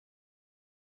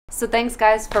So thanks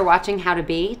guys for watching How to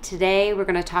Be. Today we're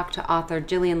going to talk to author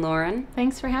Jillian Lauren.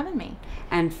 Thanks for having me.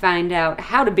 And find out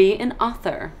how to be an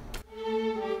author.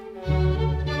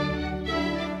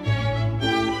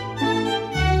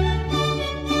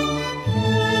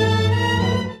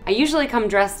 I usually come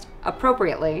dressed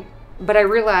appropriately, but I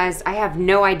realized I have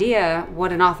no idea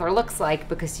what an author looks like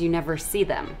because you never see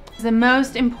them. The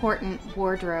most important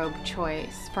wardrobe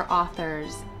choice for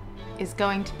authors is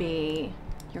going to be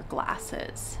your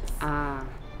glasses.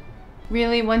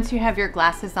 Really, once you have your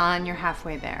glasses on, you're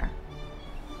halfway there.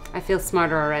 I feel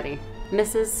smarter already.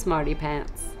 Mrs. Smarty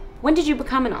Pants. When did you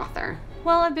become an author?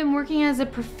 Well, I've been working as a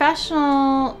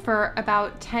professional for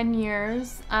about 10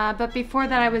 years, but before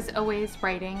that I was always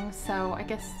writing, so I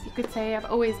guess you could say I've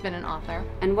always been an author.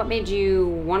 And what made you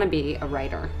want to be a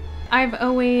writer? I've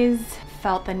always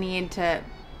felt the need to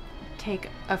take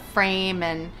a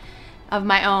frame of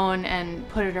my own and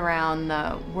put it around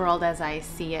the world as I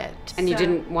see it. And you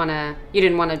didn't want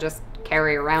to just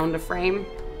carry around a frame?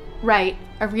 Right.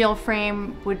 A real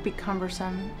frame would be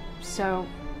cumbersome, so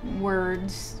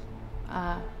words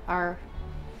are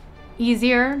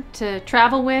easier to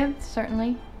travel with,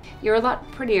 certainly. You're a lot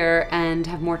prettier and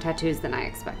have more tattoos than I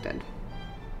expected.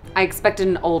 I expected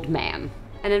an old man.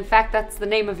 And in fact, that's the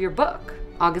name of your book,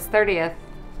 August 30th.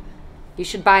 You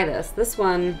should buy this. This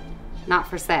one, not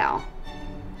for sale.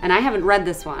 And I haven't read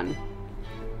this one,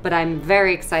 but I'm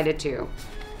very excited to,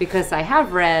 because I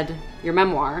have read your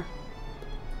memoir.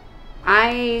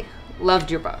 I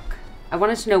loved your book. I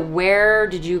wanted to know, where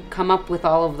did you come up with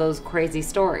all of those crazy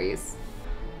stories?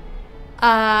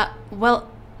 Well,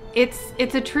 it's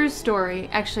a true story.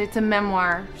 Actually, it's a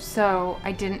memoir, so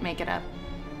I didn't make it up.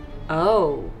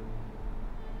 Oh.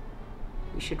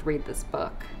 You should read this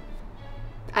book.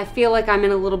 I feel like I'm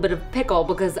in a little bit of pickle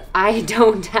because I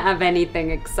don't have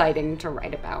anything exciting to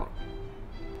write about.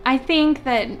 I think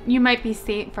that you might be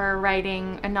safe for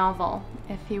writing a novel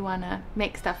if you want to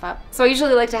make stuff up. So I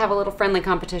usually like to have a little friendly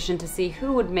competition to see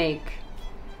who would make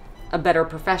a better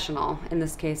professional, in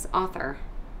this case, author.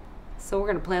 So we're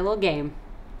gonna play a little game.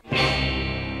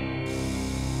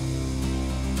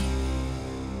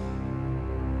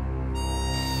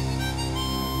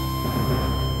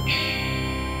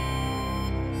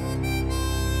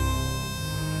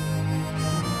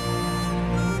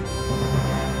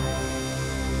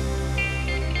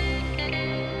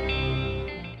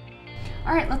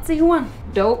 All right, let's see who won.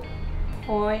 Dope.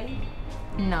 Boy.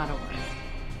 Not a word.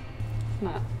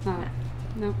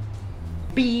 No.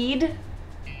 Bead.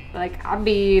 Like, I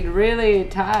bead really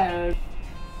tired.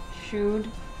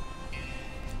 Shoed.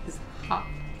 Is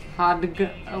hod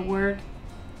a word?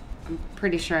 I'm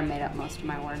pretty sure I made up most of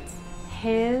my words.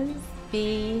 His,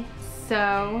 be,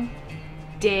 so,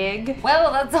 dig.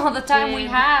 Well, that's all the time we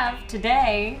have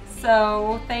today.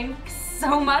 So thanks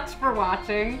so much for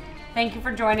watching. Thank you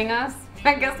for joining us.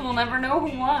 I guess we'll never know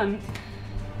who won.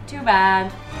 Too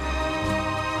bad.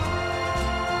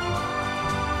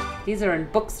 These are in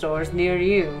bookstores near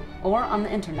you, or on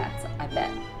the internet, I bet.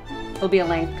 There'll be a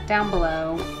link down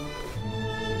below,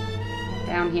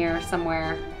 down here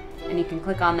somewhere, and you can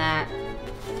click on that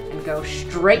and go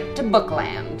straight to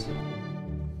Bookland.